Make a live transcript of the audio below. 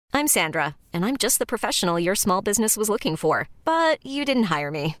I'm Sandra, and I'm just the professional your small business was looking for. But you didn't hire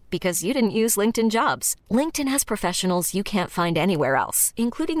me because you didn't use LinkedIn Jobs. LinkedIn has professionals you can't find anywhere else,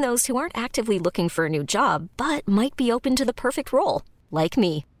 including those who aren't actively looking for a new job, but might be open to the perfect role, like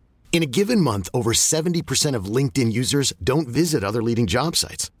me. In a given month, over 70% of LinkedIn users don't visit other leading job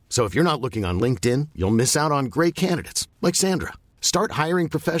sites. So if you're not looking on LinkedIn, you'll miss out on great candidates like Sandra. Start hiring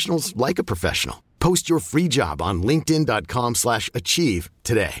professionals like a professional. Post your free job on linkedin.com/achieve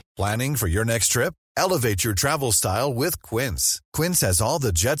today. Planning for your next trip? Elevate your travel style with Quince. Quince has all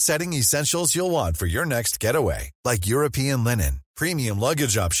the jet-setting essentials you'll want for your next getaway, like European linen, premium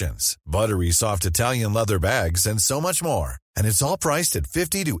luggage options, buttery soft Italian leather bags, and so much more. And it's all priced at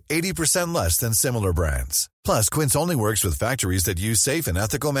 50 to 80% less than similar brands. Plus, Quince only works with factories that use safe and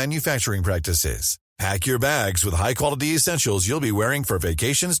ethical manufacturing practices. Pack your bags with high-quality essentials you'll be wearing for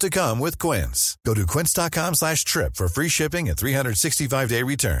vacations to come with Quince. Go to quince.com/trip for free shipping and 365-day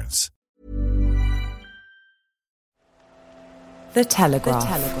returns. The Telegraph.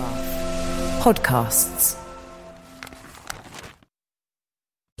 Podcasts.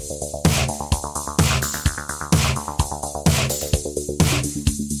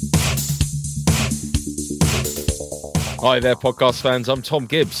 Hi there, podcast fans. I'm Tom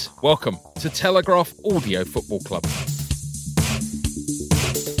Gibbs. Welcome to Telegraph Audio Football Club.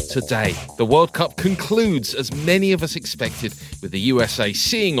 Today, the World Cup concludes as many of us expected, with the USA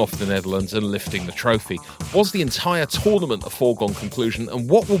seeing off the Netherlands and lifting the trophy. Was the entire tournament a foregone conclusion, and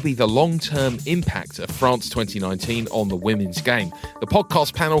what will be the long-term impact of France 2019 on the women's game? The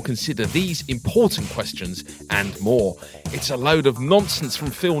podcast panel consider these important questions and more. It's a load of nonsense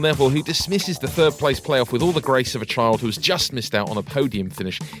from Phil Neville, who dismisses the third-place playoff with all the grace of a child who has just missed out on a podium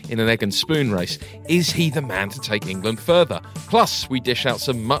finish in an egg and spoon race. Is he the man to take England further? Plus, we dish out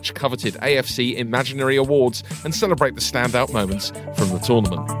some much-coveted AFC imaginary awards and celebrate the standout moments from the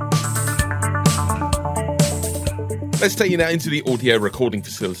tournament. Let's take you now into the audio recording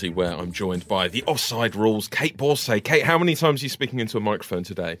facility, where I'm joined by the Offside Rules, Kate Borsay. Kate, how many times are you speaking into a microphone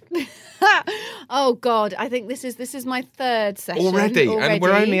today? Oh God, I think this is my third session Already? And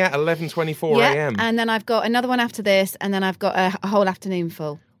we're only at 11:24 a.m. And then I've got another one after this, and then I've got a whole afternoon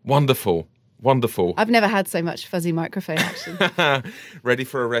full. Wonderful. I've never had so much fuzzy microphone action. Ready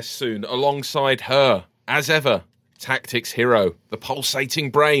for a rest soon. Alongside her, as ever, tactics hero, the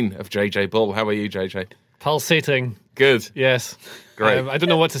pulsating brain of JJ Bull. How are you, JJ? Pulsating. Good. Yes. Great. I don't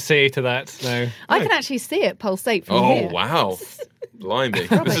know what to say to that now. I can actually see it pulsate from here. Oh, wow. Blimey.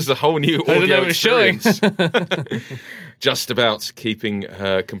 This is a whole new I don't know audio what it's showing. experience. Just about keeping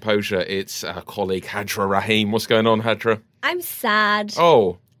her composure, it's our colleague Hadra Rahim. What's going on, Hadra? I'm sad.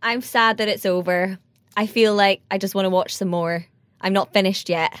 Oh. I'm sad that it's over. I feel like I just want to watch some more. I'm not finished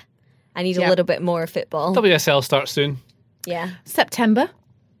yet. I need a little bit more football. WSL starts soon. Yeah. September.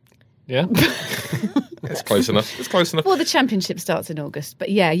 Yeah. It's close enough. It's close enough. Well, the championship starts in August,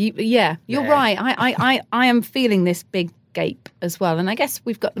 but you're right. I am feeling this big gape as well, and I guess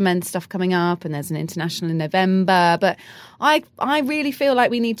we've got the men's stuff coming up, and there's an international in November. But I really feel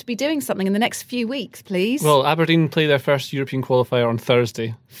like we need to be doing something in the next few weeks, please. Well, Aberdeen play their first European qualifier on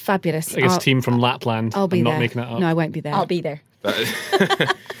Thursday Fabulous. against a team from Lapland. I'll be I'm there. not making it up. No, I won't be there. I'll be there. That is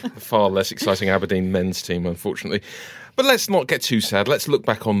a far less exciting Aberdeen men's team, unfortunately. But let's not get too sad. Let's look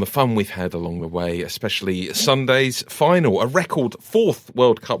back on the fun we've had along the way, especially Sunday's final, a record fourth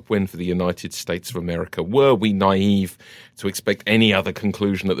World Cup win for the United States of America. Were we naive to expect any other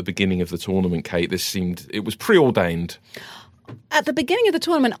conclusion at the beginning of the tournament, Kate? It was preordained. At the beginning of the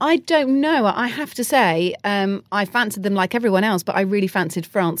tournament, I don't know. I have to say, I fancied them like everyone else, but I really fancied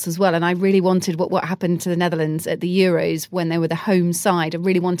France as well. And I really wanted what happened to the Netherlands at the Euros when they were the home side. I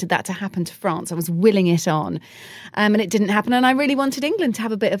really wanted that to happen to France. I was willing it on. And it didn't happen. And I really wanted England to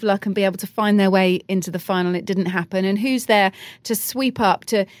have a bit of luck and be able to find their way into the final. And it didn't happen. And who's there to sweep up,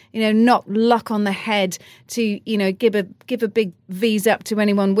 to, knock luck on the head, to, give a big V's up to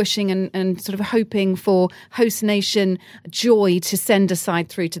anyone wishing and sort of hoping for host nation joy to send a side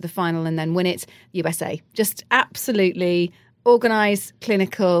through to the final and then win it? USA. Just absolutely organised,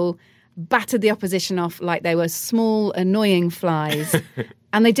 clinical, battered the opposition off like they were small, annoying flies.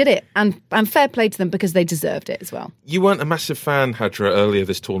 And they did it. And fair play to them because they deserved it as well. You weren't a massive fan, Hadra, earlier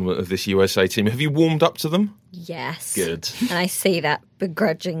this tournament of this USA team. Have you warmed up to them? Yes. Good. And I say that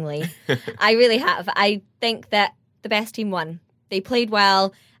begrudgingly. I really have. I think that the best team won. They played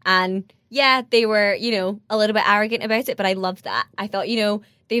well, and yeah, they were, a little bit arrogant about it, but I loved that. I thought,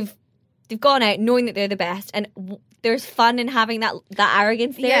 they've gone out knowing that they're the best, and there's fun in having that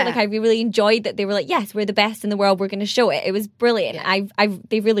arrogance there. Yeah. Like, I really enjoyed that they were like, yes, we're the best in the world, we're going to show it. It was brilliant. Yeah.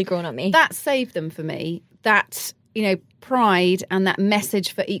 They've really grown on me. That saved them for me. That, pride and that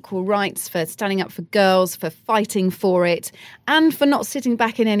message for equal rights, for standing up for girls, for fighting for it, and for not sitting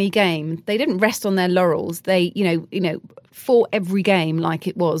back in any game. They didn't rest on their laurels. They, fought every game like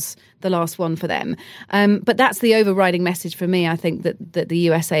it was the last one for them. But that's the overriding message for me. I think that the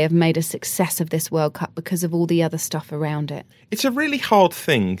USA have made a success of this World Cup because of all the other stuff around it. It's a really hard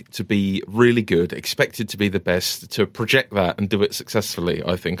thing to be really good, expected to be the best, to project that and do it successfully,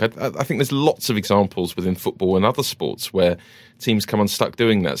 I think. I think there's lots of examples within football and other sports where teams come unstuck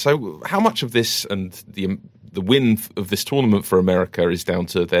doing that. So how much of this and the win of this tournament for America is down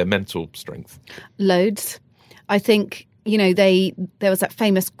to their mental strength? Loads. I think... there was that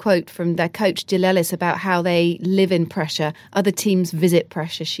famous quote from their coach, Jill Ellis, about how they live in pressure. Other teams visit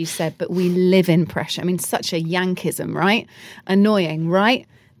pressure, she said, but we live in pressure. I mean, such a Yankism, right? Annoying, right?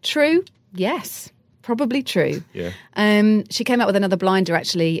 True? Yes. Probably true. Yeah. She came out with another blinder,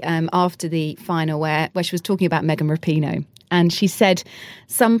 actually, after the final where she was talking about Megan Rapinoe. And she said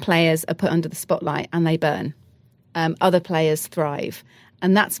some players are put under the spotlight and they burn. Other players thrive.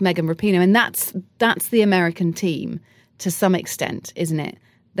 And that's Megan Rapinoe. And that's the American team. To some extent, isn't it?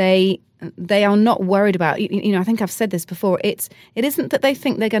 They are not worried about. I think I've said this before. It isn't that they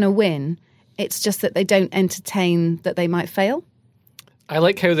think they're going to win. It's just that they don't entertain that they might fail. I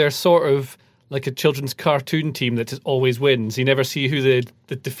like how they're sort of like a children's cartoon team that just always wins. You never see who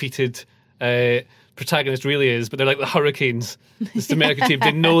the defeated protagonist really is, but they're like the Hurricanes. This American team,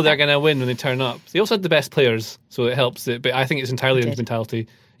 they know they're going to win when they turn up. They also had the best players, so it helps. But I think it's entirely in mentality.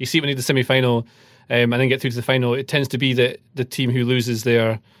 You see it when you do the semi-final. And then get through to the final, it tends to be that the team who loses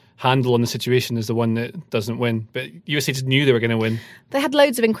their handle on the situation is the one that doesn't win. But USA just knew they were going to win. They had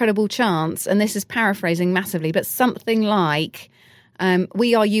loads of incredible chants, and this is paraphrasing massively, but something like,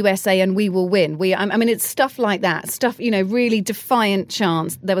 we are USA and we will win. It's stuff like that. Stuff, really defiant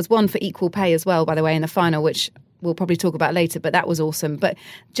chants. There was one for equal pay as well, by the way, in the final, which we'll probably talk about later, but that was awesome. But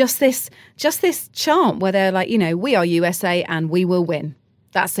just this chant where they're like, we are USA and we will win.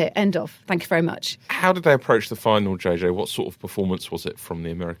 That's it. End of. Thank you very much. How did they approach the final, JJ? What sort of performance was it from the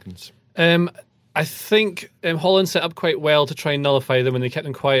Americans? I think Holland set up quite well to try and nullify them when they kept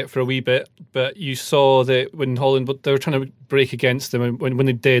them quiet for a wee bit. But you saw that when Holland, they were trying to break against them. And when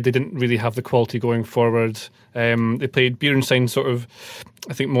they did, they didn't really have the quality going forward. They played Bierenstein sort of,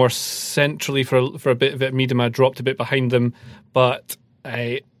 I think, more centrally for a bit of it. Miedema dropped a bit behind them. But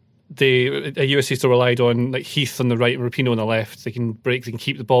the USA still relied on like Heath on the right and Rapinoe on the left. They can break, they can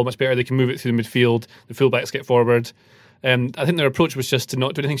keep the ball much better. They can move it through the midfield. The fullbacks get forward. I think their approach was just to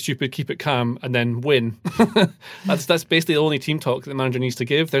not do anything stupid, keep it calm, and then win. That's basically the only team talk that the manager needs to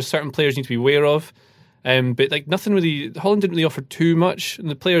give. There's certain players you need to be aware of. But like nothing really, Holland didn't really offer too much, and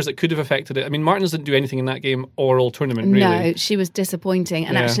the players that could have affected it. I mean, Martins didn't do anything in that game or all tournament, really. No, she was disappointing.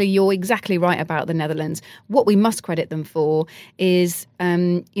 And actually, you're exactly right about the Netherlands. What we must credit them for is,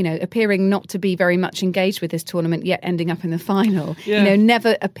 appearing not to be very much engaged with this tournament, yet ending up in the final. Yeah.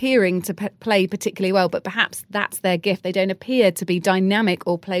 Never appearing to play particularly well, but perhaps that's their gift. They don't appear to be dynamic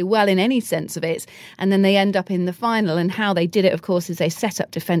or play well in any sense of it, and then they end up in the final. And how they did it, of course, is they set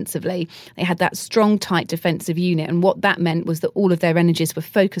up defensively. They had that strong tight defensive unit, and what that meant was that all of their energies were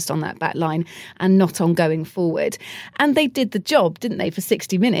focused on that back line and not on going forward. And they did the job, didn't they, for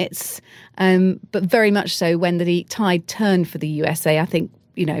 60 minutes? But very much so when the tide turned for the USA. I think,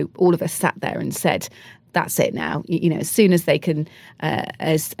 all of us sat there and said, that's it now. As soon as they can,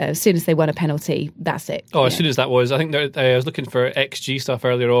 as soon as they won a penalty, that's it. Oh, as soon as that was. I think I was looking for XG stuff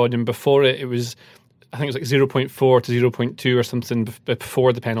earlier on, and before it was, I think it was like 0.4 to 0.2 or something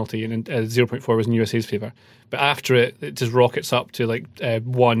before the penalty, and 0.4 was in USA's favour. But after it just rockets up to like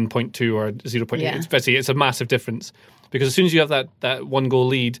 1.2 or 0.8. Yeah. It's a massive difference, because as soon as you have that one goal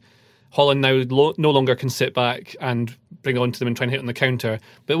lead, Holland now no longer can sit back and bring it onto them and try and hit on the counter.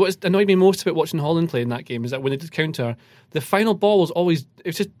 But what annoyed me most about watching Holland play in that game is that when they did counter, the final ball was always, it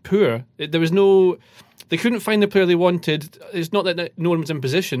was just poor. There was no... They couldn't find the player they wanted. It's not that no one was in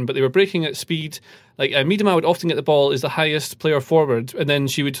position, but they were breaking at speed. Like Miedema would often get the ball as the highest player forward, and then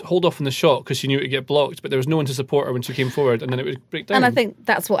she would hold off on the shot because she knew it would get blocked, but there was no one to support her when she came forward, and then it would break down. And I think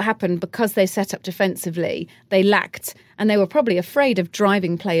that's what happened because they set up defensively. They lacked, and they were probably afraid of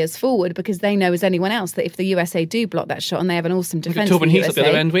driving players forward because they know as anyone else that if the USA do block that shot, and they have an awesome defence, Tobin Heath at the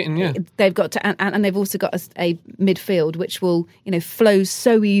other end waiting, they've got to, and they've also got a midfield which will flow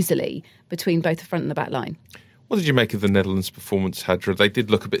so easily between both the front and the back line. What did you make of the Netherlands' performance, Hadra? They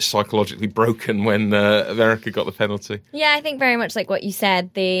did look a bit psychologically broken when America got the penalty. Yeah, I think very much like what you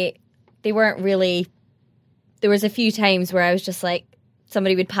said. They weren't really... There was a few times where I was just like,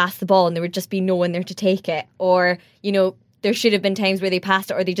 somebody would pass the ball and there would just be no one there to take it. Or, there should have been times where they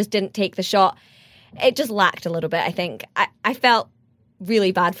passed it or they just didn't take the shot. it just lacked a little bit, I think. I felt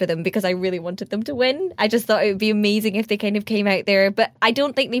really bad for them because I really wanted them to win. I just thought it would be amazing if they kind of came out there, but I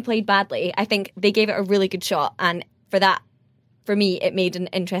don't think they played badly. I think they gave it a really good shot, and for me, it made an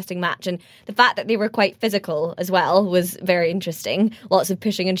interesting match. And the fact that they were quite physical as well was very interesting. Lots of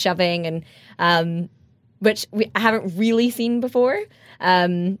pushing and shoving, and which I haven't really seen before.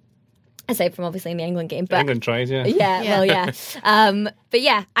 Aside from obviously in the England game. But England tried, yeah. Well, yeah. But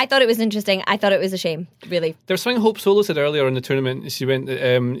yeah, I thought it was interesting. I thought it was a shame, really. There was something Hope Solo said earlier in the tournament. She went,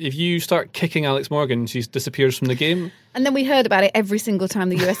 if you start kicking Alex Morgan, she disappears from the game. And then we heard about it every single time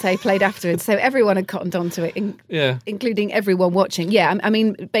the USA played afterwards. So everyone had cottoned onto it, including everyone watching. Yeah, I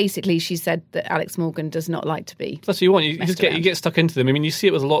mean, basically she said that Alex Morgan does not like to be. That's what you want. You get stuck into them. I mean, you see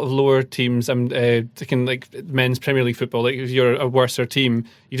it with a lot of lower teams. I'm thinking like men's Premier League football. Like if you're a worser team,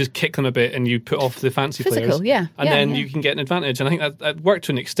 you just kick them a bit and you put off the fancy players. Yeah. And then you can get an advantage. And I think that worked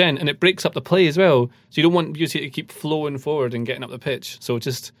to an extent. And it breaks up the play as well. So you don't want you to keep flowing forward and getting up the pitch. So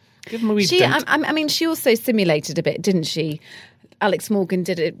just give them a wee dent. I mean, she also simulated a bit, didn't she? Alex Morgan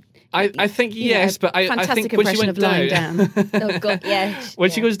did it. I think yes, but I think when she went down. Oh God, yeah. When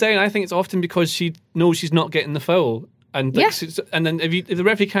she goes down, I think it's often because she knows she's not getting the foul, and and then if the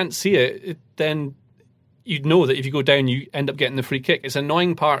referee can't see it, then you'd know that if you go down, you end up getting the free kick. It's an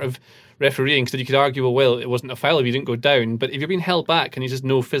annoying part of refereeing because you could argue, well, it wasn't a foul if you didn't go down, but if you're being held back and there's just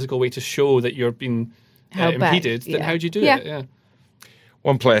no physical way to show that you're being impeded, then how do you do it? Yeah.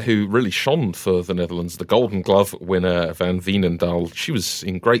 One player who really shone for the Netherlands, the Golden Glove winner, Van Veenendaal, she was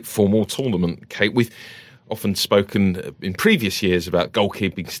in great form all tournament, Kate. We've often spoken in previous years about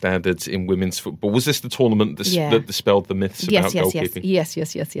goalkeeping standards in women's football. Was this the tournament that dispelled the myths about goalkeeping? Yes.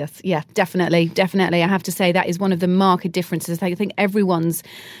 Yeah, definitely. I have to say that is one of the marked differences. I think everyone's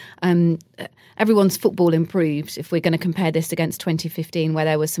football improved if we're going to compare this against 2015, where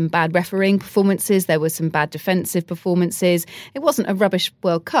there were some bad refereeing performances, there were some bad defensive performances. It wasn't a rubbish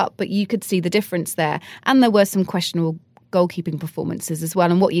World Cup, but you could see the difference there. And there were some questionable goalkeeping performances as well.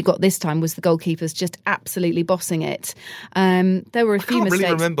 And what you got this time was the goalkeepers just absolutely bossing it. There were a few mistakes. I can't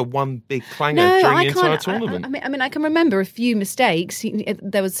really remember one big clanger during the entire tournament. I mean, I can remember a few mistakes.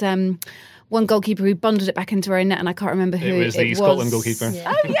 There was one goalkeeper who bundled it back into her own net, and I can't remember who it was. It was the Scotland goalkeeper.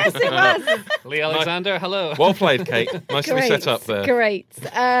 Yeah. Oh, yes, it was. Lee Alexander, hello. Well played, Kate. Nice to be set up there. Great.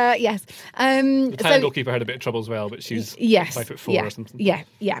 Yes. The Thailand goalkeeper had a bit of trouble as well, but she's 5'4" or something.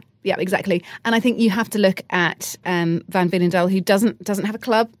 Yeah, exactly. And I think you have to look at Van Veenendaal, who doesn't have a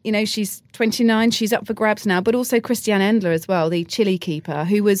club. You know, she's 29, she's up for grabs now, but also Christiane Endler as well, the Chile keeper,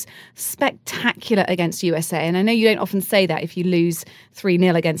 who was spectacular against USA. And I know you don't often say that if you lose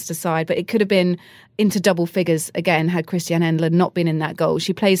 3-0 against a side, but it could have been into double figures again had Christiane Endler not been in that goal.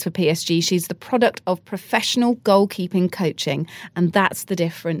 She plays for PSG. She's the product of professional goalkeeping coaching, and that's the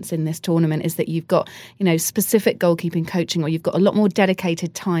difference in this tournament, is that you've got, specific goalkeeping coaching, or you've got a lot more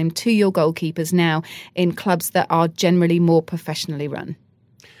dedicated time to your goalkeepers now in clubs that are generally more professionally run.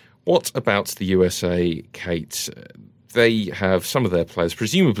 What about the USA, Kate? They have some of their players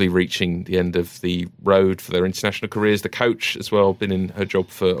presumably reaching the end of the road for their international careers. The coach as well, been in her job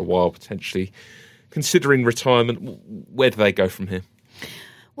for a while, potentially considering retirement. Where do they go from here?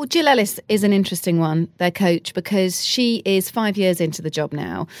 Well, Jill Ellis is an interesting one, their coach, because she is 5 years into the job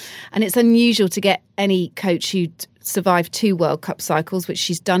now. And it's unusual to get any coach who'd survived 2 World Cup cycles, which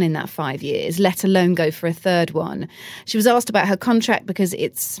she's done in that 5 years, let alone go for a third one. She was asked about her contract because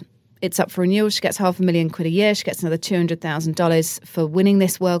it's up for renewal. She gets £500,000 a year. She gets another $200,000 for winning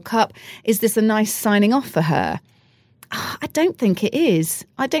this World Cup. Is this a nice signing off for her? I don't think it is.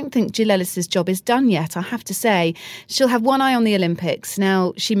 I don't think Jill Ellis's job is done yet, I have to say. She'll have one eye on the Olympics.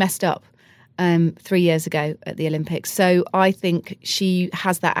 Now, she messed up 3 years ago at the Olympics. So I think she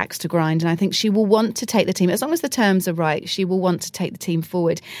has that axe to grind, and I think she will want to take the team, as long as the terms are right, she will want to take the team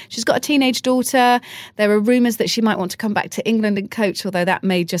forward. She's got a teenage daughter. There are rumours that she might want to come back to England and coach, although that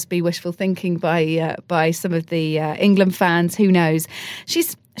may just be wishful thinking by some of the England fans. Who knows?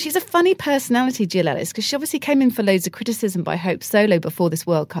 She's a funny personality, Jill Ellis, because she obviously came in for loads of criticism by Hope Solo before this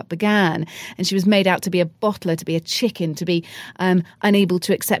World Cup began. And she was made out to be a bottler, to be a chicken, to be unable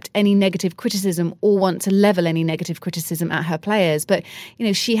to accept any negative criticism or want to level any negative criticism at her players. But,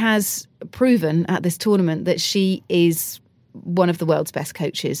 she has proven at this tournament that she is one of the world's best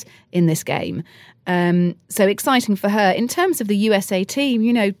coaches in this game. So exciting for her. In terms of the USA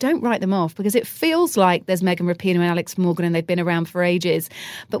team, don't write them off, because it feels like there's Megan Rapinoe and Alex Morgan and they've been around for ages.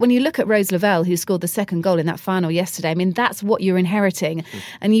 But when you look at Rose Lavelle, who scored the second goal in that final yesterday, I mean, that's what you're inheriting.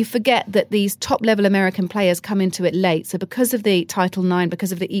 And you forget that these top-level American players come into it late. So because of the Title IX,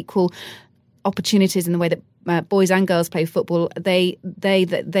 because of the equal opportunities in the way that boys and girls play football. They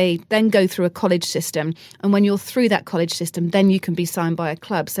then go through a college system, and when you're through that college system, then you can be signed by a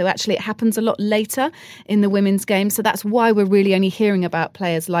club. So actually it happens a lot later in the women's game. So that's why we're really only hearing about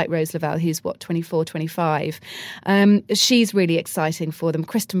players like Rose Lavelle, who's 24, 25. She's really exciting for them.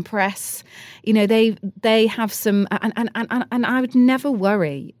 Kristen Press, they have some, and I would never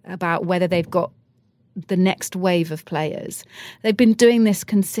worry about whether they've got the next wave of players. They've been doing this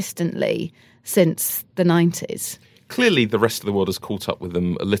consistently since the 90s. Clearly, the rest of the world has caught up with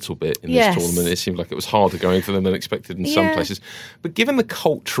them a little bit in this tournament. It seemed like it was harder going for them than expected in some places. But given the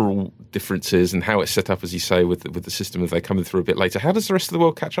cultural differences and how it's set up, as you say, with the system as they're coming through a bit later, how does the rest of the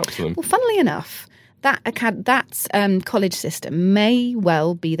world catch up to them? Well, funnily enough, that college system may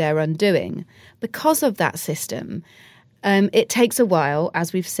well be their undoing. Because of that system, it takes a while,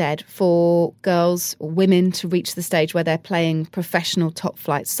 as we've said, for girls or women to reach the stage where they're playing professional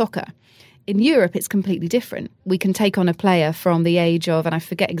top-flight soccer. In Europe, it's completely different. We can take on a player from the age of, and I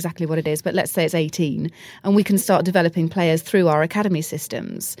forget exactly what it is, but let's say it's 18, and we can start developing players through our academy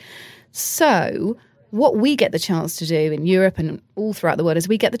systems. So what we get the chance to do in Europe and all throughout the world is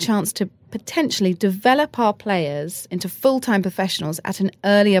we get the chance to potentially develop our players into full-time professionals at an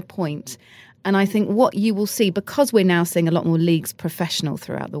earlier point. And I think what you will see, because we're now seeing a lot more leagues professional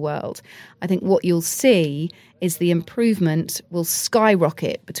throughout the world, I think what you'll see is the improvement will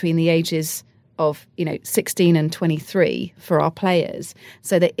skyrocket between the ages of 16 and 23 for our players,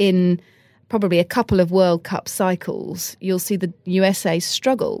 so that in probably a couple of World Cup cycles, you'll see the USA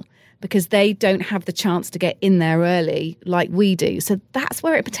struggle because they don't have the chance to get in there early like we do. So that's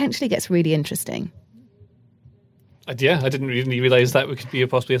where it potentially gets really interesting. Yeah, I didn't really realise that could be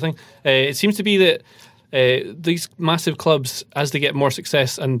possibly a thing. It seems to be that these massive clubs, as they get more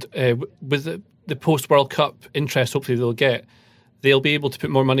success and with the post-World Cup interest hopefully they'll be able to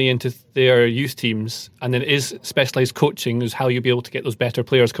put more money into their youth teams, and then it is specialised coaching is how you'll be able to get those better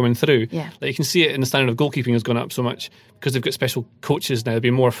players coming through. Yeah. Like you can see it in the standard of goalkeeping has gone up so much because they've got special coaches now. There'll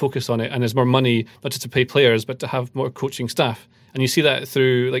be more focus on it, and there's more money not just to pay players but to have more coaching staff. And you see that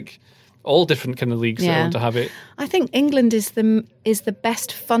through all different kind of leagues that want to have it. I think England is the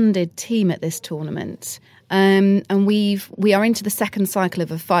best funded team at this tournament. And we are into the second cycle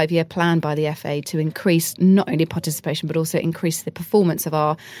of a 5-year plan by the FA to increase not only participation but also increase the performance of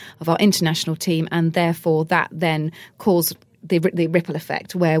our international team, and therefore that then caused the ripple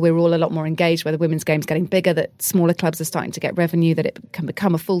effect where we're all a lot more engaged, where the women's game's getting bigger, that smaller clubs are starting to get revenue, that it can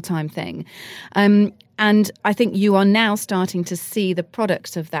become a full-time thing. And I think you are now starting to see the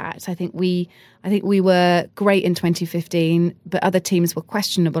products of that. I think we were great in 2015, but other teams were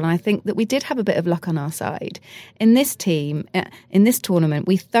questionable. And I think that we did have a bit of luck on our side. In this team, in this tournament,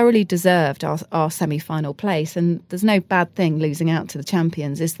 we thoroughly deserved our semi-final place. And there's no bad thing losing out to the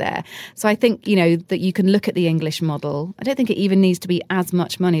champions, is there? So I think, that you can look at the English model. I don't think it even needs to be as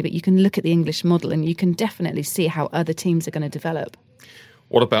much money, but you can look at the English model and you can definitely see how other teams are going to develop.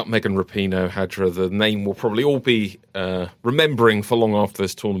 What about Megan Rapinoe, Hadra? The name we'll probably all be remembering for long after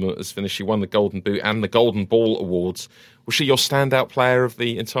this tournament has finished. She won the Golden Boot and the Golden Ball awards. Was she your standout player of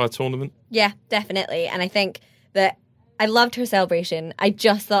the entire tournament? Yeah, definitely. And I think that I loved her celebration. I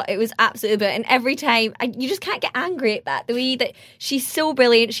just thought it was absolutely brilliant. And every time, you just can't get angry at that. The way that she's so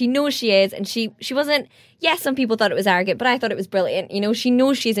brilliant, she knows she is, and she wasn't, yes, some people thought it was arrogant, but I thought it was brilliant. She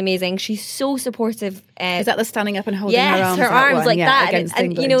knows she's amazing. She's so supportive. Is that the standing up and holding her arms? Yes, her arms like that. Against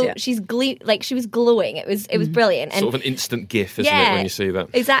and England, she's she was glowing. It was brilliant. Sort of an instant gif, isn't it, when you see that?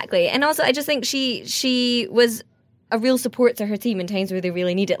 Exactly. And also, I just think she was a real support to her team in times where they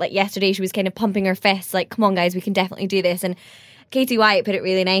really need it. Like yesterday, she was kind of pumping her fists, like, come on, guys, we can definitely do this. And Katie Wyatt put it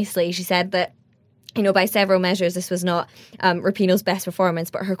really nicely. She said that, by several measures, this was not Rapinoe's best performance,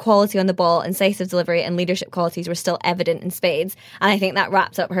 but her quality on the ball, incisive delivery and leadership qualities were still evident in spades. And I think that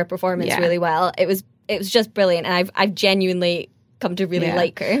wraps up her performance really well. It was just brilliant. And I've genuinely come to really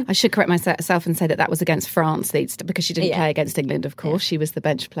like her. I should correct myself and say that was against France, because she didn't play against England, of course. She was the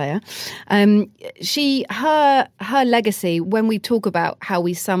bench player. Her legacy, when we talk about how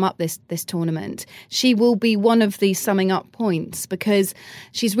we sum up this tournament, she will be one of the summing up points, because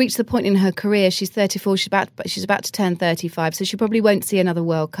she's reached the point in her career. She's 34. She's about to turn 35, so she probably won't see another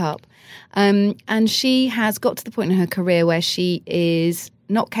World Cup. And she has got to the point in her career where she is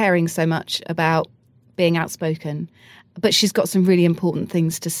not caring so much about being outspoken, but she's got some really important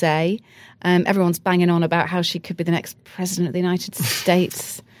things to say. Everyone's banging on about how she could be the next president of the United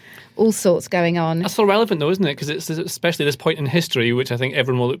States. all sorts going on. That's so relevant, though, isn't it? Because it's especially this point in history, which I think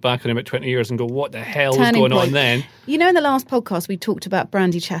everyone will look back on in about 20 years and go, what the hell was going on then? You know, in the last podcast, we talked about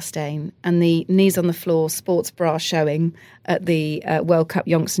Brandy Chastain and the knees on the floor sports bra showing at the World Cup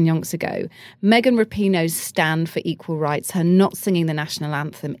yonks and yonks ago. Megan Rapinoe's stand for equal rights, her not singing the national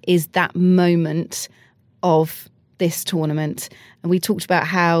anthem, is that moment of this tournament. And we talked about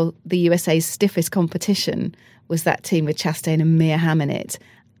how the USA's stiffest competition was that team with Chastain and Mia Hamm in it.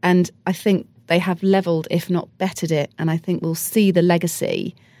 And I think they have levelled, if not bettered it. And I think we'll see the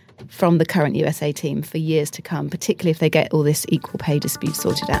legacy from the current USA team for years to come, particularly if they get all this equal pay dispute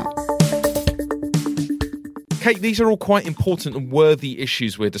sorted out. Kate, these are all quite important and worthy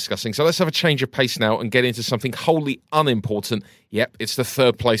issues we're discussing. So let's have a change of pace now and get into something wholly unimportant. Yep, it's the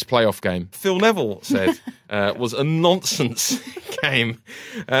third place playoff game. Phil Neville said was a nonsense game.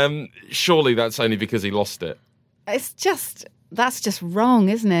 Surely that's only because he lost it. That's just wrong,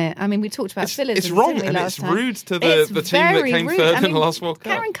 isn't it? I mean, we talked about Phil. It's wrong, and it's rude to the team that came third in the last World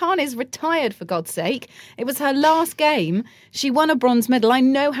Cup. Karen Carney's retired, for God's sake. It was her last game. She won a bronze medal. I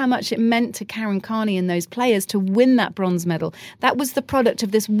know how much it meant to Karen Carney and those players to win that bronze medal. That was the product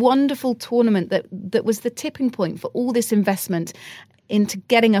of this wonderful tournament that was the tipping point for all this investment into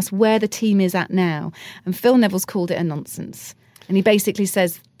getting us where the team is at now. And Phil Neville's called it a nonsense. And he basically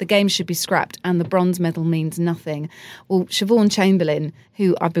says the game should be scrapped and the bronze medal means nothing. Well, Siobhan Chamberlain,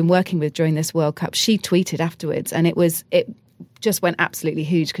 who I've been working with during this World Cup, she tweeted afterwards, and it just went absolutely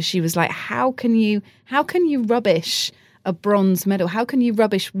huge because she was like, how can you rubbish a bronze medal? How can you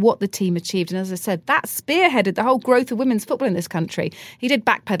rubbish what the team achieved? And as I said, that spearheaded the whole growth of women's football in this country. He did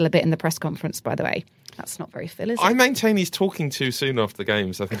backpedal a bit in the press conference, by the way. That's not very Phil, is it? I maintain he's talking too soon after the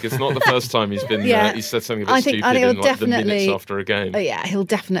games. I think it's not the first time he's been. He said something a bit stupid in like the minutes after a game. Yeah, he'll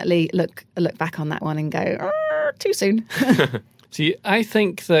definitely look back on that one and go, too soon. See, I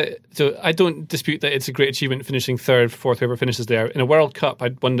think that, so I don't dispute that it's a great achievement finishing third, fourth, whoever finishes there. In a World Cup,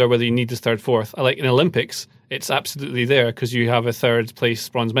 I'd wonder whether you need this third, fourth. I like in Olympics, it's absolutely there because you have a third place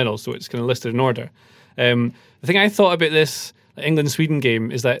bronze medal, so it's kind of listed in order. The thing I thought about this England-Sweden game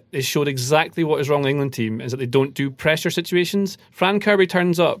is that it showed exactly what is wrong with the England team, is that they don't do pressure situations. Fran Kirby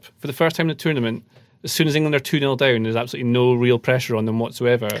turns up for the first time in the tournament. As soon as England are 2-0 down, there's absolutely no real pressure on them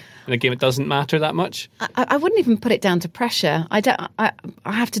whatsoever. In a game, it doesn't matter that much. I wouldn't even put it down to pressure. I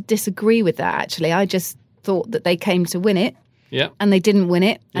have to disagree with that, actually. I just thought that they came to win it, and they didn't win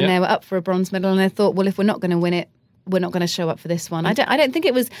it, and they were up for a bronze medal, and I thought, well, if we're not going to win it, we're not going to show up for this one. I don't think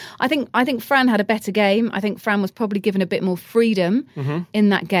it was. I think Fran had a better game. I think Fran was probably given a bit more freedom in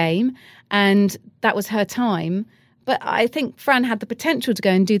that game, and that was her time. But I think Fran had the potential to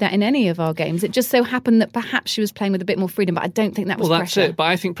go and do that in any of our games. It just so happened that perhaps she was playing with a bit more freedom, but I don't think that was pressure. Well, that's it. But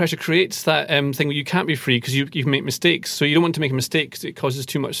I think pressure creates that thing where you can't be free because you can make mistakes. So you don't want to make a mistake because it causes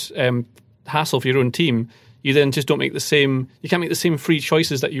too much hassle for your own team. You then just don't make you can't make the same free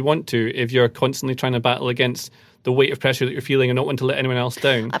choices that you want to if you're constantly trying to battle against the weight of pressure that you're feeling and not want to let anyone else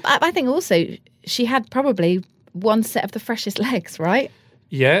down. I think also she had probably one set of the freshest legs, right?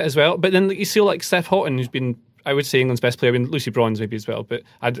 Yeah, as well. But then you see like Steph Houghton, who's been, I would say, England's best player. I mean, Lucy Bronze maybe as well, but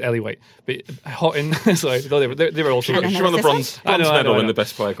I had Ellie White. But Houghton, sorry, they were also she won the bronze medal in the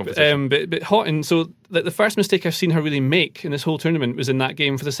best player competition. But Houghton, so the first mistake I've seen her really make in this whole tournament was in that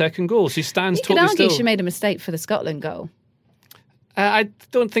game for the second goal. She stands totally still. You could argue she made a mistake for the Scotland goal. I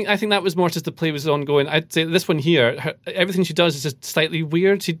think that was more just the play was ongoing. I'd say this one here, everything she does is just slightly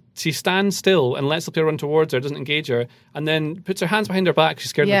weird. She stands still and lets the player run towards her, doesn't engage her, and then puts her hands behind her back. She's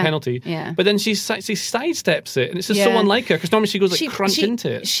scared of the penalty. Yeah. But then she sidesteps it, and it's just so unlike her because normally she goes crunch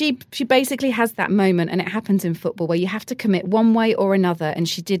into it. She basically has that moment, and it happens in football where you have to commit one way or another, and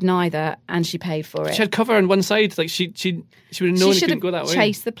she did neither, and she paid for it. She had cover on one side, like she would have known it couldn't go that way. She should have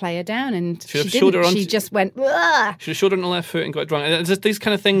chased the player down, and she didn't. She just went. Ugh! She should have shouldered on the left foot and got it wrong. And it's just these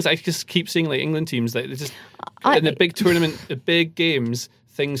kind of things I just keep seeing, like England teams, that just in a big tournament, the big games,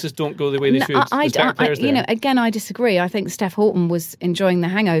 things just don't go the way they should. Again, I disagree. I think Steph Houghton was enjoying the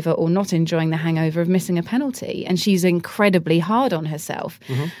hangover or not enjoying the hangover of missing a penalty, and she's incredibly hard on herself.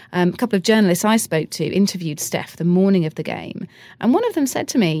 A couple of journalists I spoke to interviewed Steph the morning of the game, and one of them said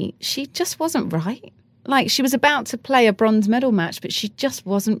to me, she just wasn't right. Like, she was about to play a bronze medal match, but she just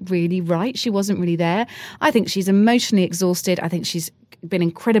wasn't really right. She wasn't really there. I think she's emotionally exhausted. I think she's been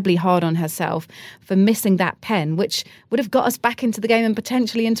incredibly hard on herself for missing that pen, which would have got us back into the game and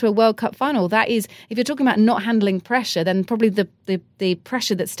potentially into a World Cup final. That is, if you're talking about not handling pressure, then probably the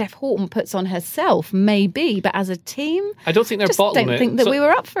pressure that Steph Houghton puts on herself may be. But as a team, I don't think they're bottling it. I don't think that we were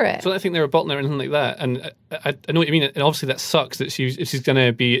up for it. So I don't think they were bottling it or anything like that. And I know what you mean. And obviously that sucks that she's going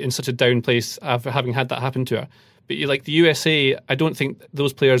to be in such a down place after having had that happen to her. But like the USA, I don't think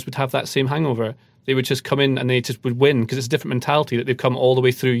those players would have that same hangover. They would just come in and they just would win because it's a different mentality that they've come all the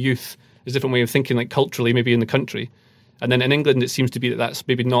way through youth. It's a different way of thinking, like culturally, maybe in the country. And then in England, it seems to be that that's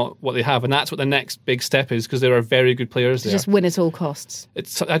maybe not what they have. And that's what the next big step is, because there are very good players there. Just win at all costs.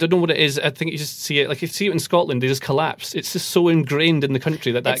 I don't know what it is. I think you just see it. Like, if you see it in Scotland, they just collapse. It's just so ingrained in the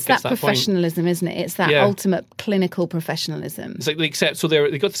country that it's gets that that professionalism, point. isn't it? It's that ultimate clinical professionalism. It's like they accept. So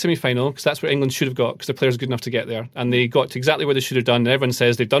they got the semi-final, because that's where England should have got, because their players are good enough to get there. And they got to exactly where they should have done. And everyone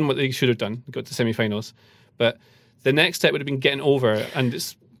says they've done what they should have done. They got to semi-finals. But the next step would have been getting over.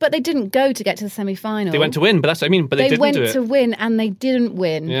 But they didn't go to get to the semi-final. They went to win, but that's what I mean. But they didn't went do it. to win and they didn't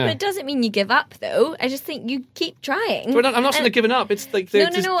win. Yeah. But it doesn't mean you give up, though. I just think you keep trying. But I'm not saying they're giving up. It's like they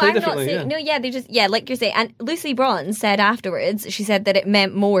just play I'm differently. not saying, they just like you're saying. And Lucy Bronze said afterwards, she said that it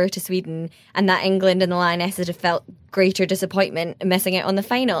meant more to Sweden and that England and the Lionesses have felt greater disappointment missing out on the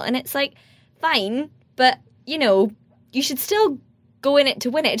final. And it's like, fine, but you should still go in it to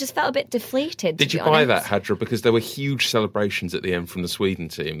win it. It just felt a bit deflated. Did you buy that, Hadra? Because there were huge celebrations at the end from the Sweden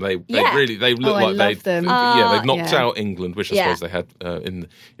team. They looked like they've knocked out England, which I suppose they had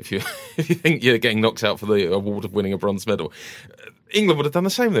if you think you're getting knocked out for the award of winning a bronze medal. England would have done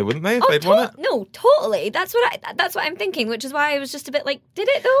the same though, wouldn't they, if they'd won it? No, totally. That's what I'm thinking, which is why I was just a bit like, did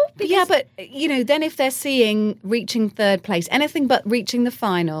it though? Because but then if they're seeing reaching third place, anything but reaching the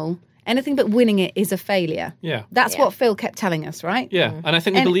final, anything but winning it is a failure. Yeah. That's what Phil kept telling us, right? Yeah, and I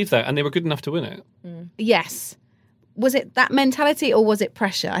think they believed that, and they were good enough to win it. Yes. Was it that mentality or was it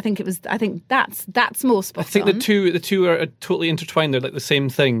pressure? I think it was. I think that's more spot on. I think the two are totally intertwined. They're like the same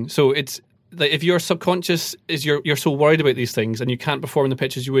thing. So it's like if your subconscious is you're so worried about these things and you can't perform in the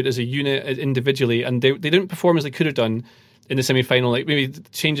pitch as you would as a unit individually, and they didn't perform as they could have done in the semi-final. Like maybe the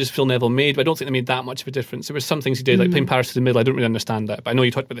changes Phil Neville made, but I don't think they made that much of a difference. There were some things he did, like playing Paris to the middle. I don't really understand that, but I know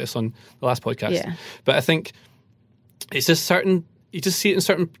you talked about this on the last podcast. Yeah. But I think it's just you just see it in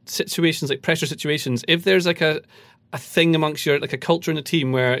certain situations, like pressure situations. If there's like a thing amongst your, like a culture in the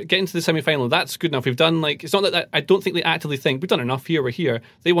team where getting to the semi-final, that's good enough. We've done it's not that I don't think they actively think we've done enough here, we're here.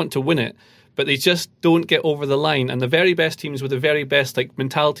 They want to win it, but they just don't get over the line. And the very best teams with the very best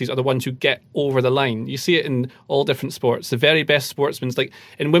mentalities are the ones who get over the line. You see it in all different sports. The very best sportsmen, like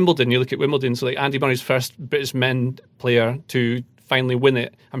in Wimbledon, you look at Wimbledon, so like Andy Murray's first British men player to finally win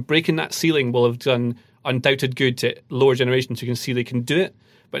it, and breaking that ceiling will have done undoubted good to lower generations who can see they can do it.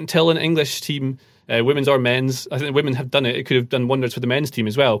 But until an English team, women's or men's, I think the women have done it. It could have done wonders for the men's team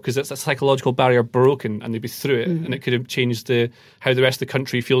as well, because that's that psychological barrier broken, and they'd be through it, and it could have changed how the rest of the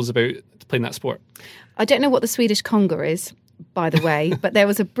country feels about playing that sport. I don't know what the Swedish conga is, by the way, but there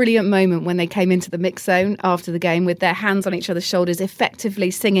was a brilliant moment when they came into the mix zone after the game with their hands on each other's shoulders,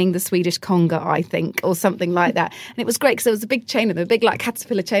 effectively singing the Swedish conga, I think, or something like that. And it was great because there was a big chain of them, a big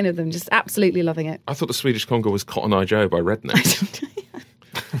caterpillar chain of them, just absolutely loving it. I thought the Swedish conga was Cotton Eye Joe by Redneck.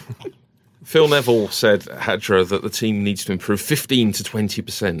 Phil Neville said, Hadra, that the team needs to improve 15 to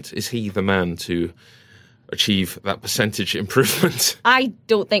 20%. Is he the man to achieve that percentage improvement? I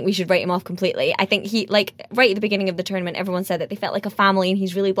don't think we should write him off completely. I think he, right at the beginning of the tournament, everyone said that they felt like a family and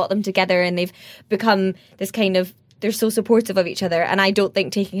he's really brought them together and they've become this kind of, they're so supportive of each other. And I don't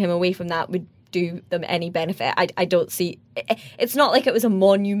think taking him away from that would do them any benefit. I don't see, it's not like it was a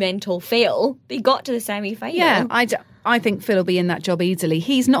monumental fail. They got to the semi-final. Yeah, I think Phil will be in that job easily.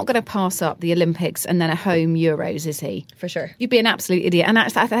 He's not going to pass up the Olympics and then a home Euros, is he? For sure. You'd be an absolute idiot. And I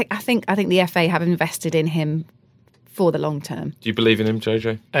think the FA have invested in him for the long term. Do you believe in him,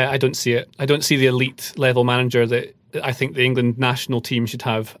 JJ? I don't see it. I don't see the elite level manager that I think the England national team should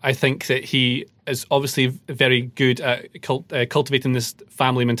have. I think that he is obviously very good at cultivating this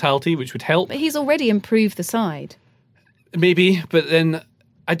family mentality, which would help. But he's already improved the side. Maybe, but then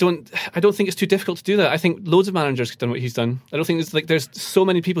I don't think it's too difficult to do that. I think loads of managers have done what he's done. I don't think there's so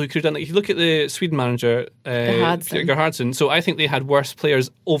many people who could have done that. If you look at the Sweden manager, Gerhardsson, so I think they had worse players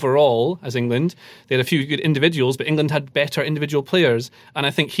overall as England. They had a few good individuals, but England had better individual players. And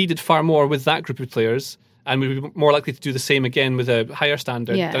I think he did far more with that group of players, and we'd be more likely to do the same again with a higher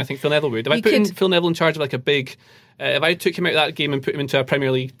standard than I think Phil Neville would. If I put Phil Neville in charge of a big... if I took him out of that game and put him into a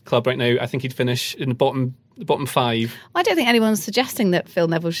Premier League club right now, I think he'd finish in the bottom 5. I don't think anyone's suggesting that Phil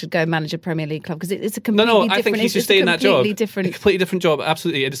Neville should go manage a Premier League club because it's a completely different... No, I think he should stay in that job. A completely different job,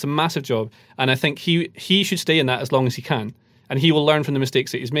 absolutely. It's a massive job. And I think he should stay in that as long as he can. And he will learn from the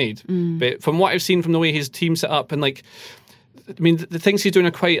mistakes that he's made. But from what I've seen from the way his team's set up, and the things he's doing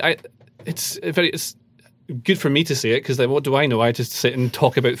are quite... It's good for me to say it, because what do I know? I just sit and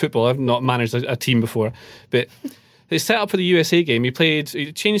talk about football. I've not managed a team before. But They set up for the USA game. He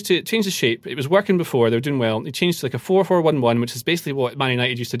changed the shape. It was working before. They were doing well. He changed to like a 4-4-1-1, which is basically what Man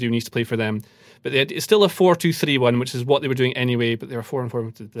United used to do and used to play for them. But it's still a 4-2-3-1, which is what they were doing anyway. But they were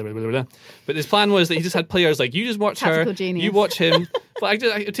 4-4. But his plan was that he just had players like, you just watch Tactical her, genius. you watch him. But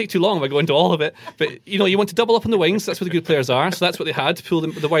it'd take too long if I go into all of it. But you want to double up on the wings. That's where the good players are. So that's what they had to pull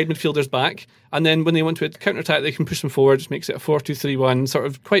the wide midfielders back. And then when they want to counter attack, they can push them forward. Just makes it a 4-2-3-1, sort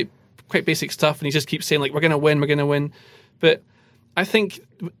of quite basic stuff. And he just keeps saying like, we're going to win. But I think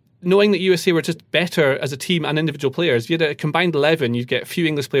knowing that USA were just better as a team and individual players, if you had a combined 11, you'd get a few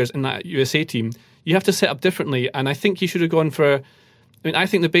English players in that USA team. You have to set up differently, and I think you should have gone for... I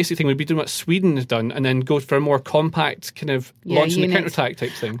think the basic thing would be doing what Sweden has done and then go for a more compact kind of launching the counter-attack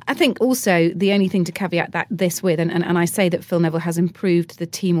type thing. I think also the only thing to caveat this with, and I say that Phil Neville has improved the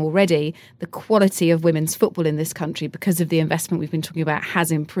team already, the quality of women's football in this country because of the investment we've been talking about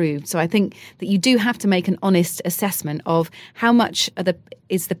has improved. So I think that you do have to make an honest assessment of how much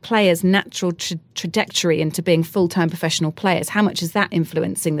is the players' natural trajectory into being full-time professional players. How much is that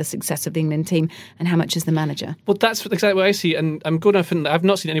influencing the success of the England team and how much is the manager? Well, that's exactly what I see, and I'm going to... I've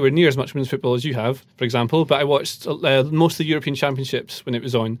not seen anywhere near as much women's football as you have, for example, but I watched most of the European Championships when it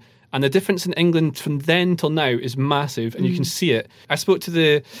was on. And the difference in England from then till now is massive, and you can see it. I spoke to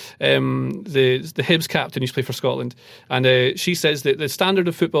the Hibs captain who's played for Scotland, and she says that the standard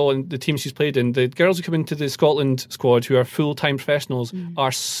of football and the team she's played in, the girls who come into the Scotland squad who are full-time professionals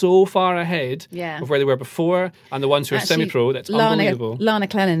are so far ahead of where they were before, and the ones who are semi-pro, that's unbelievable. Lana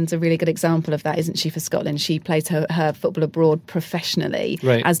Clennan's a really good example of that, isn't she, for Scotland? She plays her football abroad professionally,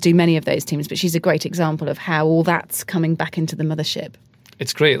 as do many of those teams, but she's a great example of how all that's coming back into the mothership.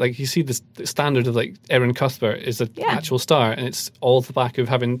 It's great. Like, you see the standard of like Erin Cuthbert is an actual star, and it's all the back of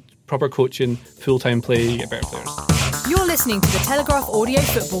having proper coaching, full-time play, you get better players. You're listening to the Telegraph Audio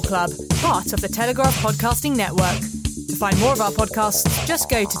Football Club, part of the Telegraph Podcasting Network. To find more of our podcasts, just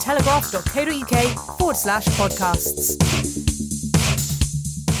go to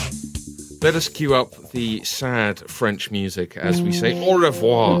telegraph.co.uk/podcasts. Let us cue up the sad French music as we say au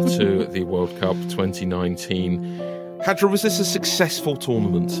revoir to the World Cup 2019. Hadra, was this a successful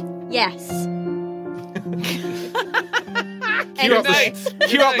tournament? Yes. Cue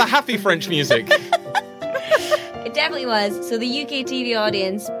up the happy French music. It definitely was. So the UK TV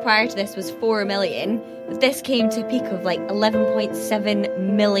audience prior to this was 4 million. But this came to a peak of like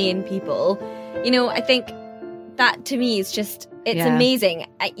 11.7 million people. I think that to me is just, it's amazing.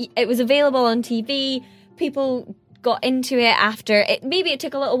 It was available on TV. People got into it after it. Maybe it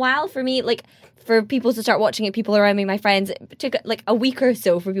took a little while for me, for people to start watching it, people around me, my friends. It took like a week or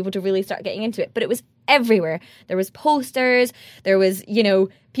so for people to really start getting into it. But it was everywhere. There was posters. There was,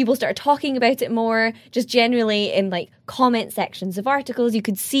 people started talking about it more. Just generally in like comment sections of articles, you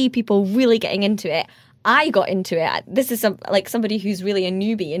could see people really getting into it. I got into it. This is somebody who's really a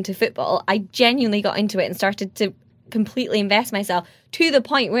newbie into football. I genuinely got into it and started to completely invest myself to the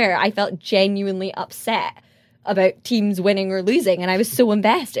point where I felt genuinely upset about teams winning or losing, and I was so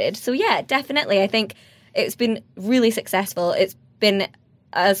invested. So yeah, definitely, I think it's been really successful. It's been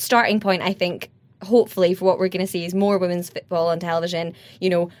a starting point, I think, hopefully, for what we're going to see is more women's football on television,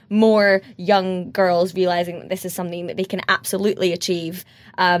 more young girls realising that this is something that they can absolutely achieve.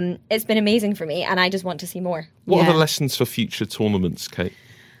 It's been amazing for me, and I just want to see more. What are the lessons for future tournaments, Kate?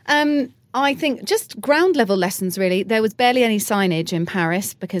 I think just ground level lessons, really. There was barely any signage in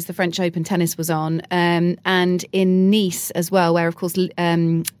Paris because the French Open tennis was on, and in Nice as well, where, of course,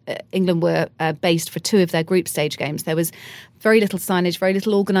 England were based for 2 of their group stage games. There was very little signage, very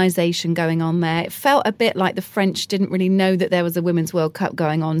little organisation going on there. It felt a bit like the French didn't really know that there was a Women's World Cup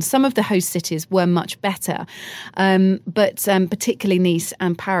going on. Some of the host cities were much better, but particularly Nice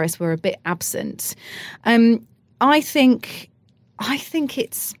and Paris were a bit absent.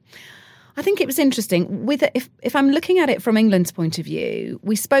 I think it was interesting. If I'm looking at it from England's point of view,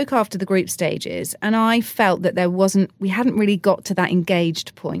 we spoke after the group stages, and I felt that we hadn't really got to that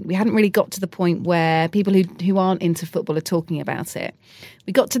engaged point. We hadn't really got to the point where people who aren't into football are talking about it.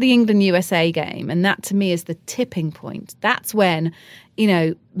 We got to the England-USA game, and that to me is the tipping point. That's when,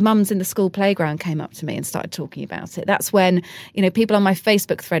 mums in the school playground came up to me and started talking about it. That's when, people on my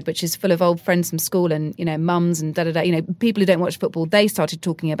Facebook thread, which is full of old friends from school and, mums and people who don't watch football, they started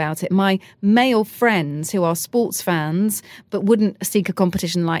talking about it. My male friends who are sports fans but wouldn't seek a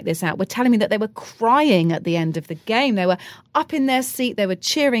competition like this out were telling me that they were crying at the end of the game. They were up in their seat. They were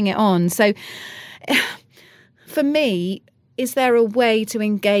cheering it on. So for me, is there a way to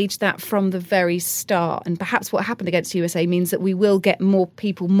engage that from the very start? And perhaps what happened against USA means that we will get more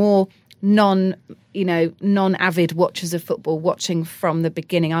people, more non-avid watchers of football watching from the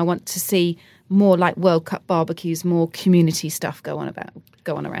beginning. I want to see more like World Cup barbecues, more community stuff go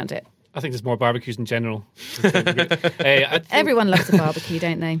on around it. I think there's more barbecues in general. Everyone loves a barbecue,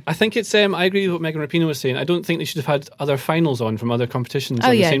 don't they? I think it's. I agree with what Megan Rapinoe was saying. I don't think they should have had other finals on from other competitions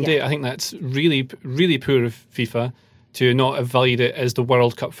on the same day. I think that's really, really poor of FIFA to not have valued it as the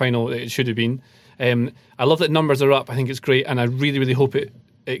World Cup final that it should have been. I love that numbers are up. I think it's great, and I really, really hope it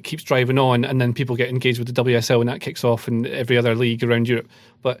keeps driving on, and then people get engaged with the WSL when that kicks off, and every other league around Europe.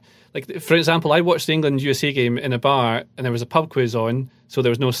 But like, for example, I watched the England USA game in a bar, and there was a pub quiz on, so there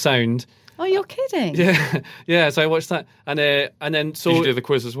was no sound. Oh, you're kidding? Yeah. So I watched that, and then so did you do the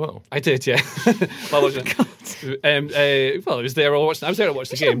quiz as well? I did, yeah. Well, it was there. I was there to watch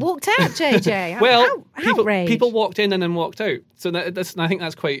the game. Walked out, JJ. Well, outrage. people walked in and then walked out. So I think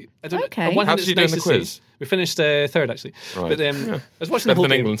that's quite. I don't Okay. On one How hand, did you it's do in nice the to quiz? see. We finished third, actually. Right. But I was watching the Better whole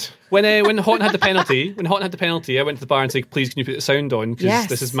than game. England. When Houghton had the penalty, I went to the bar and said, "Please, can you put the sound on? Because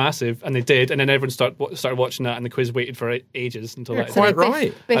this is massive." And they did. And then everyone started watching that, and the quiz waited for ages until that. So they Quite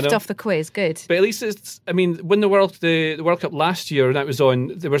right. biffed off the quiz. Good. But at least it's. I mean, when the World Cup last year and that was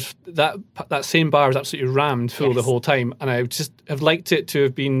on, there was that same bar was absolutely rammed full the whole time, and I would just have liked it to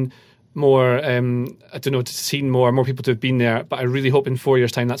have been more. I don't know, to see more people to have been there. But I really hope in 4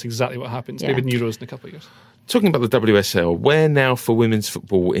 years' time that's exactly what happens. Maybe in Euros in a couple of years. Talking about the WSL, where now for women's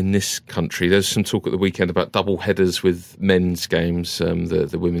football in this country? There's some talk at the weekend about double headers with men's games,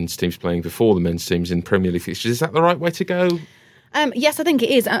 the women's teams playing before the men's teams in Premier League fixtures. Is that the right way to go? Yes, I think it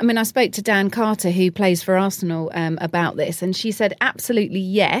is. I mean, I spoke to Dan Carter, who plays for Arsenal, about this, and she said absolutely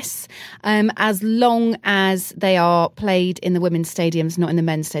yes, as long as they are played in the women's stadiums, not in the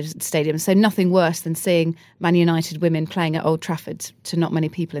men's stadiums. So nothing worse than seeing Man United women playing at Old Trafford to not many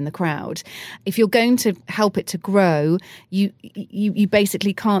people in the crowd. If you're going to help it to grow, you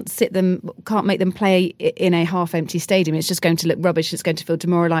basically can't make them play in a half-empty stadium. It's just going to look rubbish. It's going to feel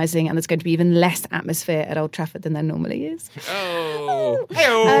demoralising, and there's going to be even less atmosphere at Old Trafford than there normally is.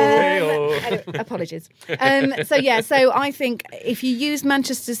 Apologies. So I think if you use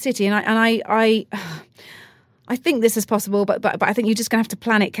Manchester City, and I think this is possible, but I think you're just going to have to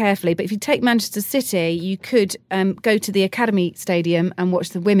plan it carefully. But if you take Manchester City, you could go to the Academy Stadium and watch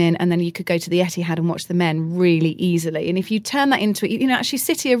the women, and then you could go to the Etihad and watch the men really easily. And if you turn that into it, actually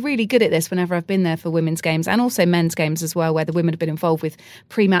City are really good at this whenever I've been there for women's games and also men's games as well, where the women have been involved with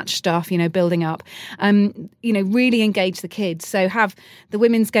pre-match stuff, building up, really engage the kids. So have the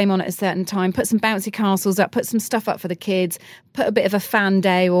women's game on at a certain time, put some bouncy castles up, put some stuff up for the kids, put a bit of a fan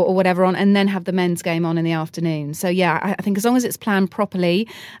day or whatever on, and then have the men's game on in the afternoon. So, I think as long as it's planned properly,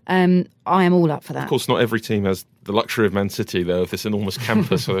 I am all up for that. Of course, not every team has the luxury of Man City, though, of this enormous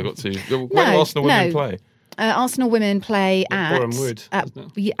campus where they've got to... Where do Arsenal women play? Arsenal women play at Boreham Wood. At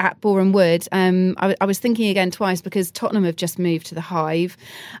Boreham Wood. I was thinking again twice because Tottenham have just moved to the Hive.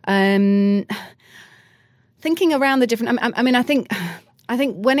 Thinking around the different... I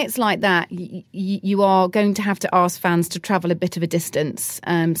think when it's like that, you are going to have to ask fans to travel a bit of a distance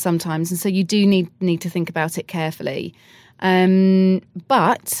sometimes. And so you do need to think about it carefully.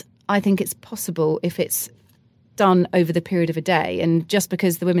 But I think it's possible if it's done over the period of a day. And just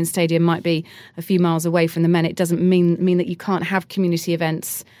because the women's stadium might be a few miles away from the men, it doesn't mean that you can't have community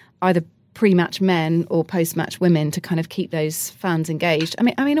events, either pre-match men or post-match women, to kind of keep those fans engaged.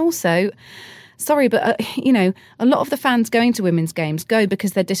 I mean also... Sorry, but, a lot of the fans going to women's games go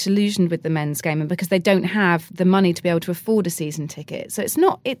because they're disillusioned with the men's game and because they don't have the money to be able to afford a season ticket. So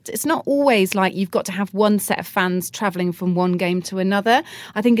it's not always like you've got to have one set of fans travelling from one game to another.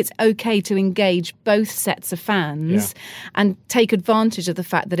 I think it's okay to engage both sets of fans and take advantage of the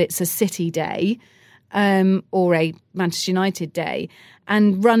fact that it's a City day or a Manchester United day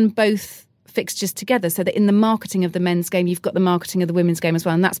and run both fixtures together so that in the marketing of the men's game you've got the marketing of the women's game as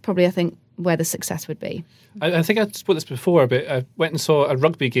well, and that's probably, I think, where the success would be. I think I spoke this before, but I went and saw a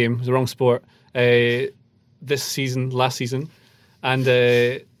rugby game. It was the wrong sport last season, and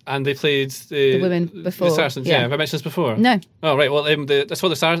they played the women before. The Saracens. Yeah, have I mentioned this before? No. Oh right. Well, I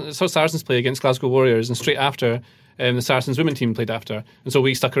saw Saracens play against Glasgow Warriors, and straight after the Saracens women team played after, and so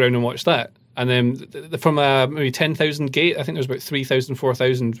we stuck around and watched that. And then from maybe 10,000 gate, I think there was about 3,000,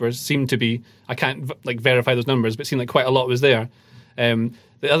 4,000, where it seemed to be, I can't verify those numbers, but it seemed like quite a lot was there.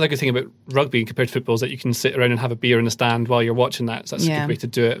 The other good thing about rugby compared to football is that you can sit around and have a beer in the stand while you're watching that. So that's a good way to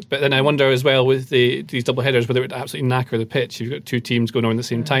do it. But then I wonder as well with these double headers whether it would absolutely knacker the pitch. You've got two teams going on at the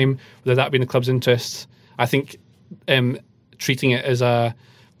same time, whether that be in the club's interests. I think treating it as I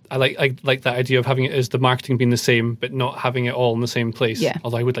like that idea of having it as the marketing being the same, but not having it all in the same place. Yeah.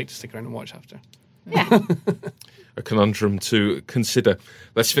 Although I would like to stick around and watch after. Yeah. A conundrum to consider.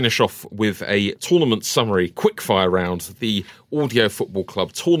 Let's finish off with a tournament summary, quickfire round, the Audio Football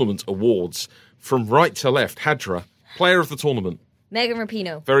Club Tournament Awards. From right to left, Hadra, player of the tournament. Megan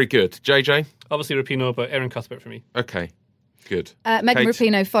Rapinoe. Very good. JJ? Obviously Rapinoe, but Erin Cuthbert for me. Okay, good. Megan Kate?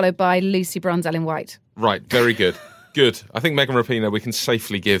 Rapinoe, followed by Lucy Bronze-Ellen White. Right, very good. Good. I think Megan Rapinoe, we can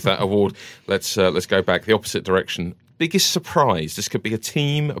safely give that award. Let's go back the opposite direction. Biggest surprise? This could be a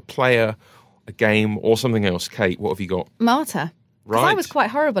team, a player, a game, or something else. Kate, what have you got? Marta. Because Right. I was quite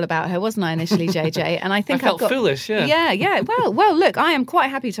horrible about her, wasn't I, initially, JJ? And I think I felt I've got foolish, yeah. Yeah. Well, look, I am quite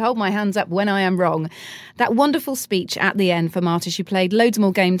happy to hold my hands up when I am wrong. That wonderful speech at the end for Marta. She played loads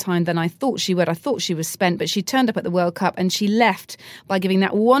more game time than I thought she would. I thought she was spent, but she turned up at the World Cup and she left by giving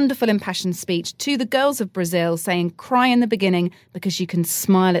that wonderful impassioned speech to the girls of Brazil, saying, cry in the beginning because you can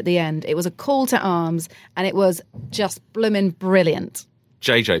smile at the end. It was a call to arms and it was just blooming brilliant.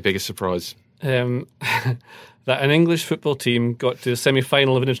 JJ, biggest surprise? That an English football team got to the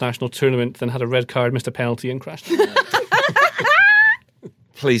semi-final of an international tournament, then had a red card, missed a penalty and crashed.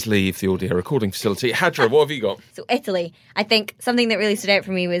 Please leave the audio recording facility. Hadra, what have you got? So Italy, I think something that really stood out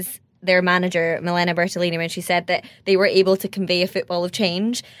for me was their manager, Milena Bertolini, when she said that they were able to convey a football of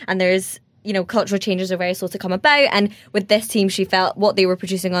change. And there's, cultural changes are very slow to come about. And with this team, she felt what they were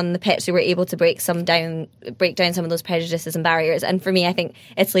producing on the pitch, they were able to break down some of those prejudices and barriers. And for me, I think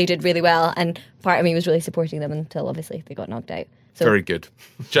Italy did really well. And part of me was really supporting them until obviously they got knocked out. So, Very good.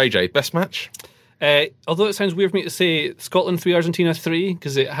 JJ, best match? Although it sounds weird for me to say Scotland 3, Argentina 3,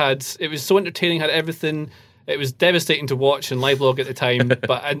 because it was so entertaining, had everything. It was devastating to watch and live blog at the time,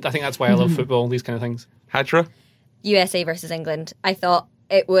 but I think that's why I love football, these kind of things. Hadra? USA versus England. I thought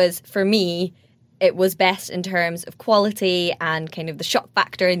it was, for me, it was best in terms of quality and kind of the shock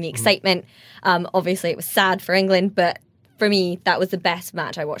factor and the excitement. Obviously, it was sad for England, but for me, that was the best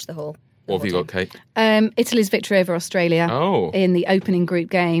match I watched the whole. What have you got, Kate? Italy's victory over Australia in the opening group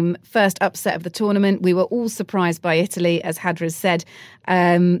game. First upset of the tournament. We were all surprised by Italy, as Hadra said.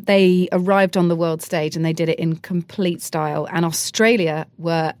 They arrived on the world stage and they did it in complete style. And Australia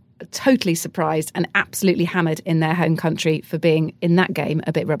were totally surprised and absolutely hammered in their home country for being, in that game,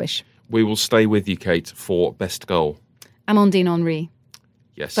 a bit rubbish. We will stay with you, Kate, for best goal. Amandine Henry.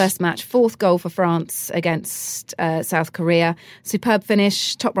 Yes. First match, fourth goal for France against South Korea. Superb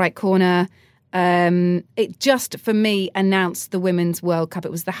finish, top right corner. It just, for me, announced the Women's World Cup.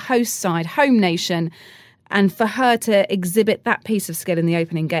 It was the host side, home nation. And for her to exhibit that piece of skill in the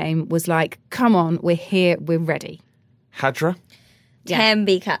opening game was like, come on, we're here, we're ready. Hadra?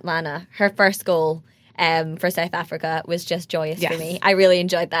 Tembi Katlana, her first goal for South Africa was just joyous for me. I really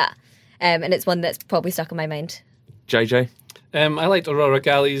enjoyed that. And it's one that's probably stuck in my mind. JJ? I liked Aurora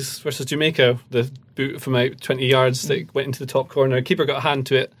Galli's versus Jamaica, the boot from out 20 yards that went into the top corner. Keeper got a hand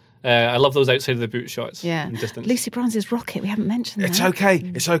to it. I love those outside of the boot shots. Yeah. In distance. Lucy Bronze's rocket, we haven't mentioned that. It's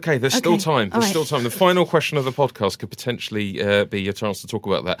okay. There's still time. All There's right. still time. The final question of the podcast could potentially be a chance to talk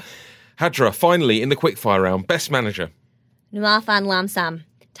about that. Hadra, finally, in the quickfire round, best manager. Nuafan Lamsam,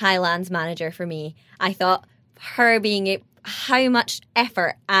 Thailand's manager for me. I thought her being how much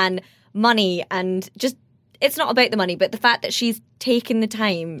effort and money and just, it's not about the money, but the fact that she's taken the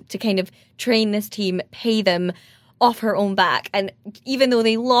time to kind of train this team, pay them off her own back. And even though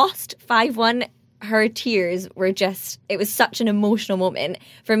they lost 5-1, her tears were just, it was such an emotional moment.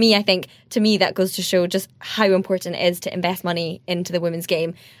 For me, I think, to me, that goes to show just how important it is to invest money into the women's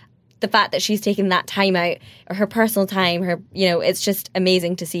game. The fact that she's taken that time out, her personal time, it's just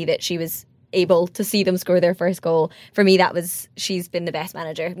amazing to see that she was able to see them score their first goal. For me, she's been the best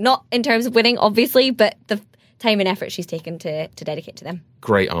manager. Not in terms of winning, obviously, but the time and effort she's taken to dedicate to them.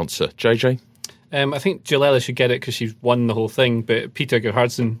 Great answer. JJ? I think Jalela should get it because she's won the whole thing, but Peter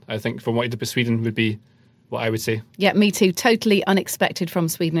Gerhardsson, I think, from what he did with Sweden, would be what I would say. Yeah, me too. Totally unexpected from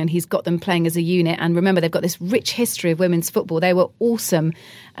Sweden, and he's got them playing as a unit. And remember, they've got this rich history of women's football. They were awesome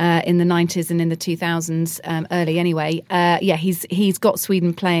in the 90s and in the 2000s, early anyway. He's got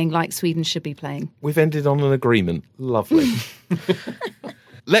Sweden playing like Sweden should be playing. We've ended on an agreement. Lovely.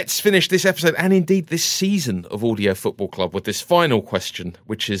 Let's finish this episode and indeed this season of Audio Football Club with this final question,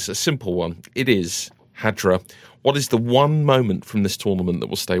 which is a simple one. It is, Hadra, what is the one moment from this tournament that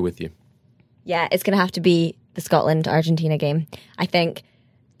will stay with you? Yeah, it's going to have to be the Scotland-Argentina game. I think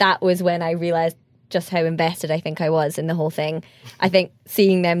that was when I realised just how invested I think I was in the whole thing. I think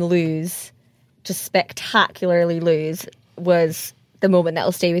seeing them lose, just spectacularly lose, was the moment that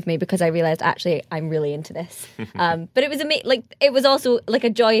will stay with me because I realised actually I'm really into this. But it was it was also like a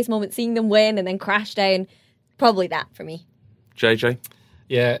joyous moment seeing them win and then crash down. Probably that for me. JJ?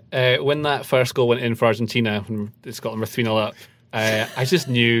 Yeah, when that first goal went in for Argentina, when Scotland were 3-0 up, I just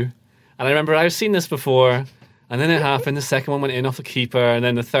knew. And I remember I've seen this before, and then it happened. The second one went in off the keeper, and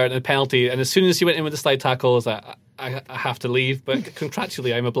then the third, the penalty. And as soon as he went in with the slide tackle, I was like, I have to leave, but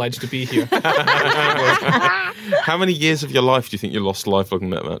contractually I'm obliged to be here. How many years of your life do you think you lost live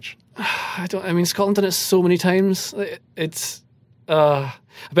looking at that match? I mean, Scotland done it so many times. But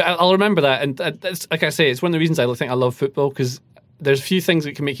I'll remember that. And that's, like I say, it's one of the reasons I think I love football, because there's a few things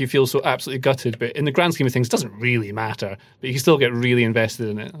that can make you feel so absolutely gutted, but in the grand scheme of things, it doesn't really matter. But you can still get really invested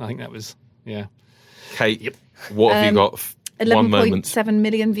in it. I think that was, yeah. Kate, what have you got? 11.7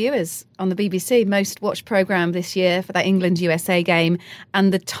 million viewers on the BBC, most watched programme this year for that England-USA game,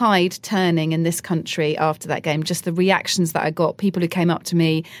 and the tide turning in this country after that game. Just the reactions that I got, people who came up to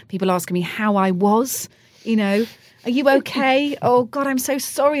me, people asking me how I was, are you okay? Oh God, I'm so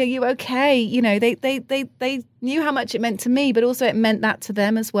sorry. Are you okay? They knew how much it meant to me, but also it meant that to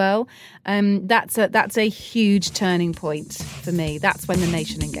them as well. That's a huge turning point for me. That's when the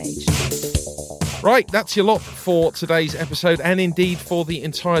nation engaged. Right, that's your lot for today's episode, and indeed for the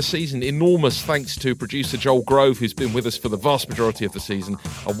entire season. Enormous thanks to producer Joel Grove, who's been with us for the vast majority of the season.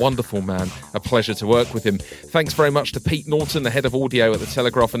 A wonderful man, a pleasure to work with him. Thanks very much to Pete Norton, the head of audio at The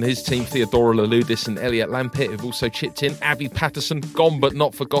Telegraph, and his team, Theodora Laludis and Elliot Lampitt, who've also chipped in. Abby Patterson, gone but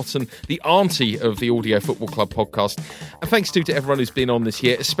not forgotten, the auntie of the Audio Football Club podcast. And thanks to everyone who's been on this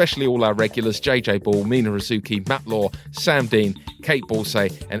year, especially all our regulars, JJ Ball, Mina Rizuki, Matt Law, Sam Dean, Kate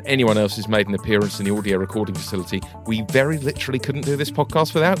Balsay, and anyone else who's made an appearance in the audio recording facility. We very literally couldn't do this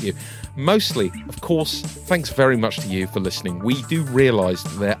podcast without you. Mostly, of course, thanks very much to you for listening. We do realise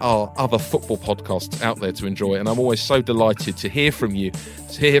that there are other football podcasts out there to enjoy, and I'm always so delighted to hear from you,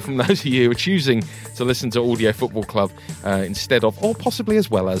 to hear from those of you who are choosing to listen to Audio Football Club instead of, or possibly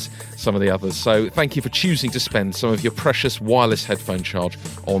as well as, some of the others. So thank you for choosing to spend some of your precious wireless headphone charge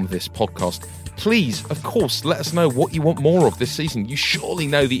on this podcast. Please, of course, let us know what you want more of this season. You surely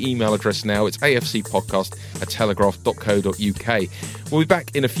know the email address now. It's afcpodcast@telegraph.co.uk. We'll be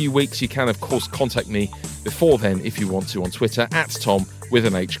back in a few weeks. You can, of course, contact me before then if you want to on Twitter, @Tom with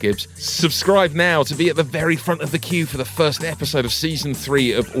an H Gibbs. Subscribe now to be at the very front of the queue for the first episode of Season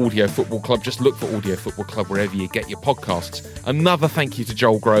 3 of Audio Football Club. Just look for Audio Football Club wherever you get your podcasts. Another thank you to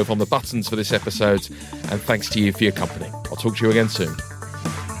Joel Grove on the buttons for this episode, and thanks to you for your company. I'll talk to you again soon.